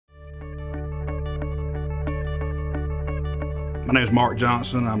My name is Mark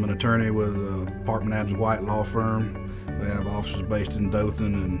Johnson. I'm an attorney with Parkman and White law firm. We have offices based in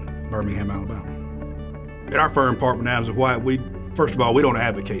Dothan and Birmingham, Alabama. At our firm, Parkman and White, first of all, we don't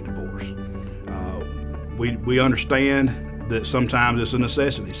advocate divorce. We understand that sometimes it's a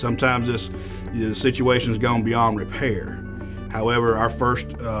necessity. Sometimes the situation's gone beyond repair. However, our first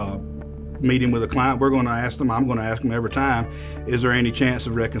meeting with a client, I'm going to ask them every time, is there any chance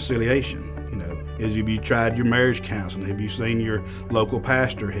of reconciliation? Have you tried your marriage counseling? Have you seen your local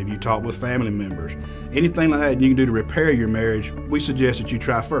pastor? Have you talked with family members? Anything like that you can do to repair your marriage, we suggest that you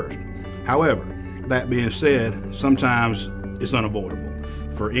try first. However, that being said, sometimes it's unavoidable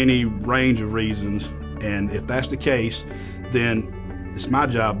for any range of reasons, and if that's the case, then it's my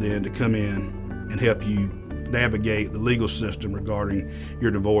job then to come in and help you navigate the legal system regarding your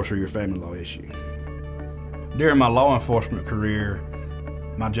divorce or your family law issue. During my law enforcement career,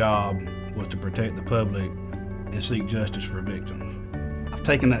 my job was to protect the public and seek justice for victims. I've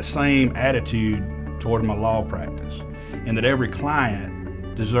taken that same attitude toward my law practice, and that every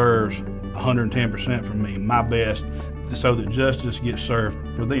client deserves 110% from me, my best, so that justice gets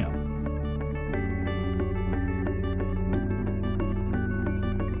served for them.